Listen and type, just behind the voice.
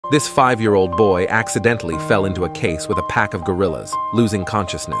This 5-year-old boy accidentally fell into a case with a pack of gorillas, losing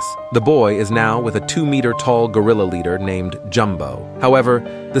consciousness. The boy is now with a 2-meter-tall gorilla leader named Jumbo. However,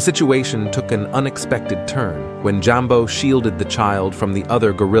 the situation took an unexpected turn when Jumbo shielded the child from the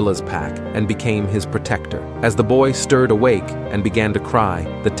other gorilla's pack and became his protector. As the boy stirred awake and began to cry,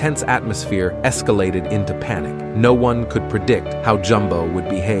 the tense atmosphere escalated into panic. No one could predict how Jumbo would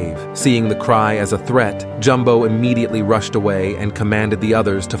behave. Seeing the cry as a threat, Jumbo immediately rushed away and commanded the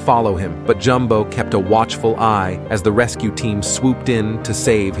others to follow him, but Jumbo kept a watchful eye as the rescue team swooped in to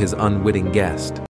save his unwitting guest.